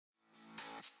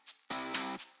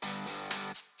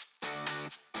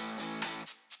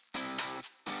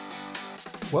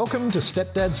Welcome to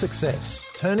Stepdad Success,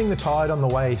 turning the tide on the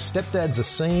way stepdads are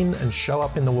seen and show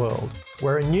up in the world.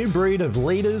 We're a new breed of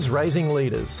leaders raising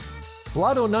leaders.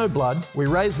 Blood or no blood, we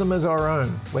raise them as our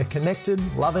own. We're connected,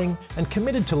 loving, and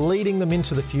committed to leading them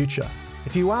into the future.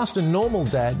 If you asked a normal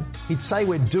dad, he'd say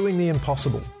we're doing the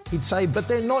impossible. He'd say, but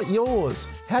they're not yours.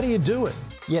 How do you do it?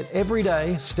 Yet every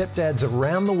day, stepdads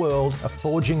around the world are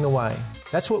forging the way.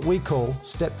 That's what we call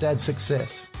Stepdad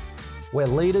Success. We're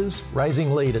leaders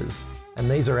raising leaders, and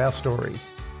these are our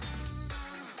stories.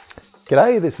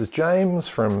 G'day, this is James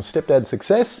from Stepdad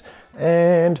Success,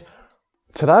 and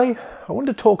today I want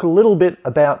to talk a little bit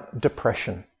about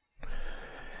depression.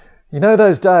 You know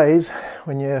those days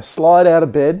when you slide out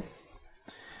of bed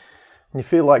and you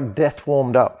feel like death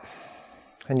warmed up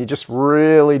and you just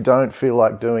really don't feel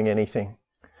like doing anything.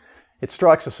 It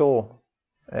strikes us all.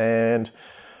 And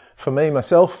for me,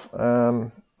 myself,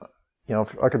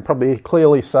 I could probably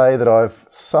clearly say that I've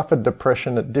suffered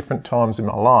depression at different times in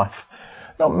my life.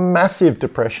 Not massive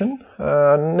depression,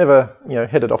 never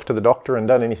headed off to the doctor and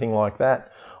done anything like that.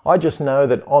 I just know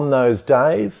that on those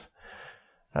days,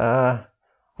 I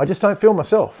just don't feel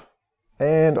myself.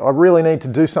 And I really need to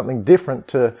do something different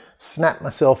to snap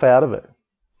myself out of it.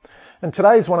 And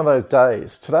today's one of those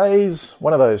days. Today's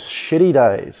one of those shitty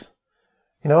days.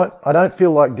 You know what? I don't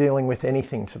feel like dealing with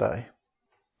anything today.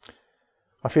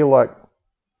 I feel like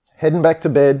heading back to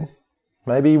bed,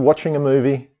 maybe watching a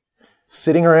movie,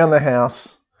 sitting around the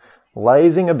house,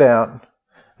 lazing about,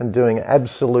 and doing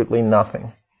absolutely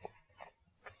nothing.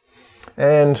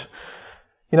 And,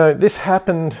 this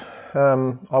happened,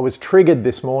 I was triggered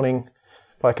this morning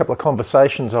by a couple of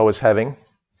conversations I was having,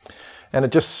 and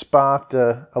it just sparked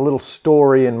a little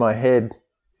story in my head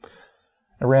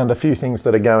around a few things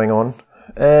that are going on.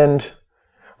 And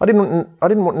I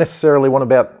didn't necessarily want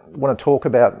to talk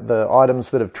about the items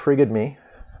that have triggered me.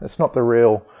 That's not the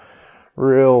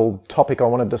real topic I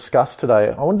want to discuss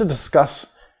today. I want to discuss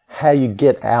how you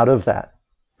get out of that.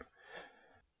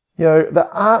 The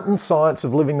art and science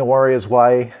of living the warrior's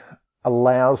way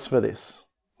allows for this.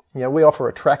 We offer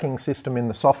a tracking system in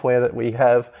the software that we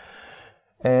have,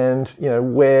 and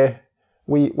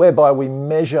whereby we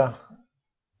measure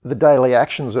the daily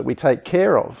actions that we take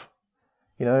care of.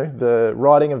 The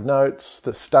writing of notes,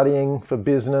 the studying for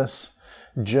business,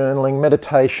 journaling,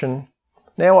 meditation.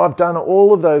 Now, I've done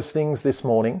all of those things this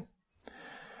morning,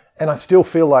 and I still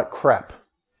feel like crap.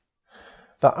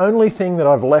 The only thing that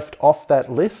I've left off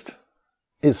that list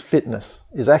is fitness,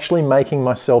 is actually making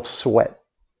myself sweat.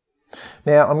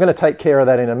 Now, I'm going to take care of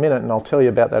that in a minute, and I'll tell you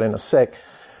about that in a sec.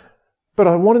 But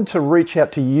I wanted to reach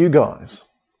out to you guys.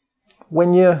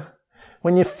 When you're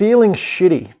feeling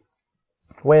shitty,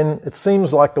 when it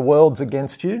seems like the world's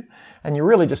against you and you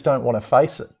really just don't want to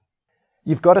face it,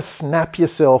 you've got to snap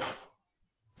yourself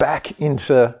back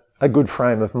into a good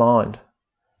frame of mind.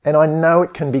 And I know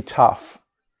it can be tough.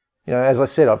 As I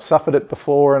said, I've suffered it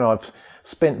before and I've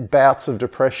spent bouts of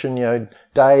depression,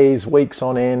 days, weeks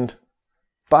on end.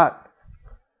 But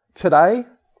today,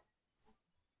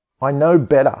 I know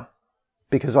better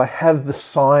because I have the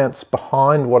science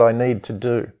behind what I need to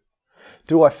do.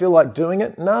 Do I feel like doing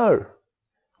it? No.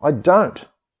 I don't,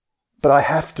 but I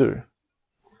have to.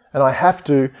 And I have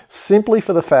to simply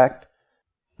for the fact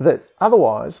that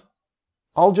otherwise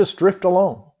I'll just drift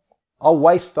along. I'll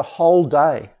waste the whole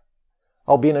day.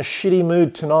 I'll be in a shitty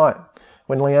mood tonight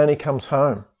when Leonie comes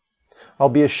home. I'll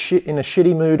be in a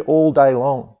shitty mood all day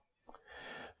long.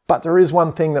 But there is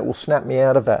one thing that will snap me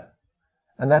out of that,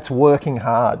 and that's working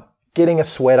hard, getting a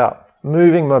sweat up,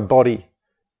 moving my body,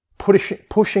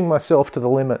 pushing myself to the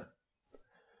limit.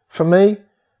 For me,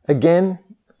 again,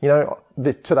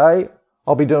 today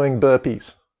I'll be doing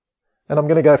burpees and I'm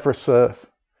going to go for a surf.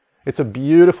 It's a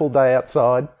beautiful day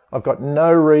outside. I've got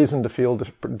no reason to feel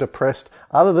depressed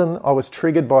other than I was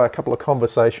triggered by a couple of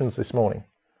conversations this morning.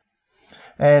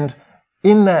 And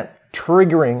in that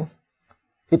triggering,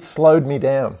 it slowed me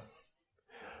down.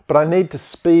 But I need to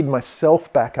speed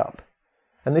myself back up.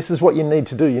 And this is what you need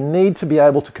to do. You need to be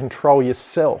able to control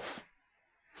yourself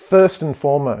first and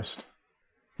foremost.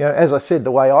 As I said,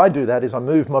 the way I do that is I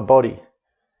move my body.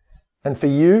 And for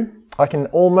you, I can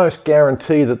almost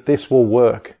guarantee that this will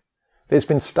work. There's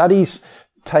been studies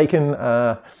taken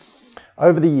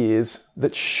over the years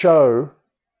that show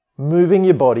moving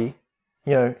your body,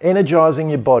 energizing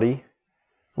your body,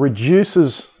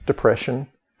 reduces depression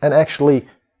and actually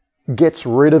gets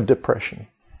rid of depression.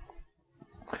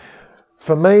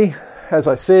 For me, as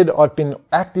I said, I've been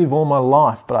active all my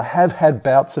life, but I have had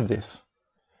bouts of this.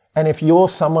 And if you're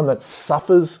someone that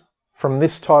suffers from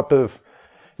this type of,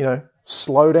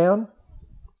 slowdown,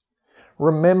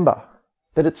 remember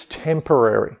that it's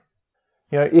temporary.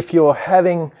 If you're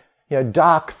having,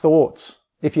 dark thoughts,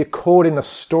 if you're caught in a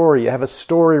story, you have a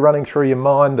story running through your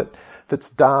mind that's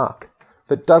dark,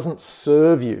 that doesn't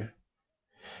serve you,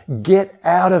 get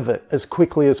out of it as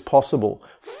quickly as possible.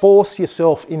 Force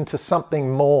yourself into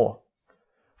something more.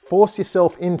 Force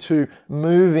yourself into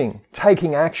moving,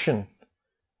 taking action,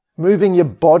 moving your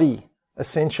body,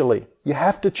 essentially. You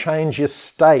have to change your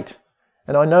state.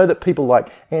 And I know that people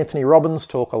like Anthony Robbins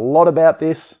talk a lot about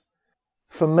this.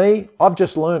 For me, I've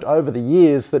just learned over the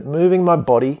years that moving my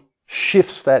body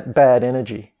shifts that bad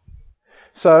energy.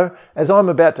 So, as I'm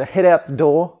about to head out the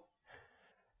door,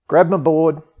 grab my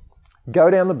board, go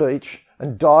down the beach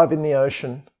and dive in the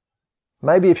ocean.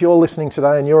 Maybe if you're listening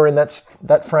today and you're in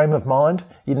that frame of mind,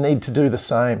 you need to do the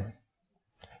same.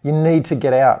 You need to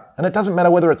get out. And it doesn't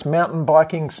matter whether it's mountain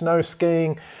biking, snow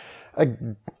skiing,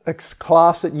 a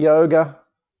class at yoga,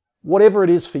 whatever it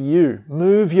is for you,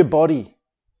 move your body.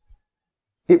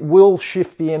 It will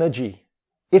shift the energy.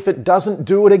 If it doesn't,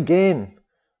 do it again.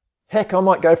 Heck, I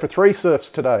might go for 3 surfs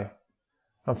today.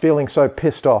 I'm feeling so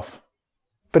pissed off.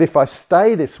 But if I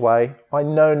stay this way, I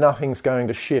know nothing's going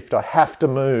to shift. I have to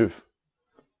move.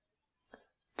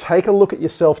 Take a look at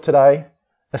yourself today.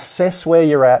 Assess where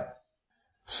you're at.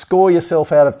 Score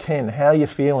yourself out of 10. How are you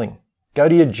feeling? Go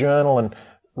to your journal and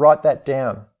write that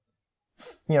down.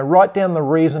 Write down the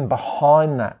reason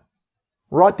behind that.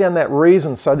 Write down that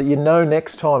reason so that you know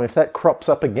next time if that crops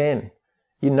up again,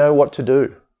 you know what to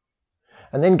do.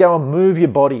 And then go and move your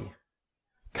body.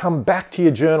 Come back to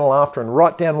your journal after and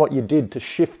write down what you did to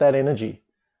shift that energy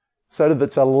so that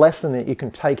it's a lesson that you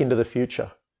can take into the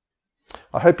future.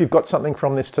 I hope you've got something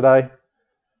from this today.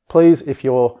 Please, if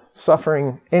you're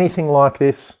suffering anything like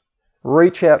this,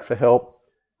 reach out for help.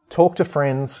 Talk to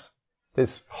friends.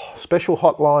 There's special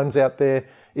hotlines out there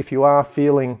if you are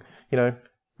feeling,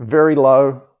 very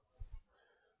low.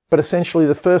 But essentially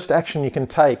the first action you can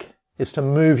take is to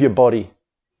move your body.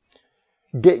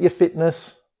 Get your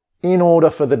fitness in order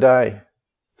for the day.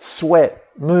 Sweat,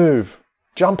 move,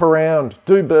 jump around,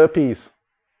 do burpees.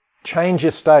 Change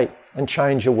your state and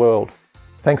change your world.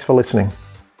 Thanks for listening.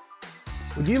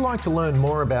 Would you like to learn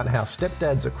more about how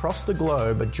stepdads across the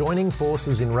globe are joining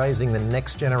forces in raising the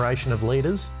next generation of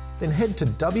leaders? Then head to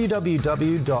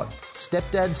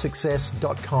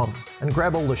www.stepdadsuccess.com and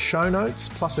grab all the show notes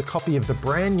plus a copy of the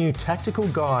brand new tactical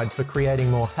guide for creating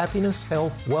more happiness,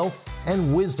 health, wealth,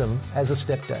 and wisdom as a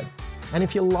stepdad. And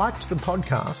if you liked the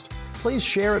podcast, please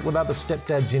share it with other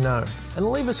stepdads you know and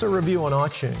leave us a review on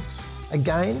iTunes.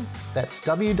 Again, that's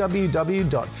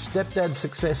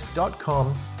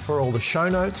www.stepdadsuccess.com for all the show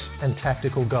notes and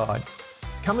tactical guide.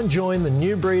 Come and join the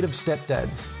new breed of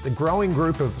stepdads, the growing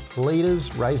group of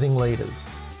leaders raising leaders.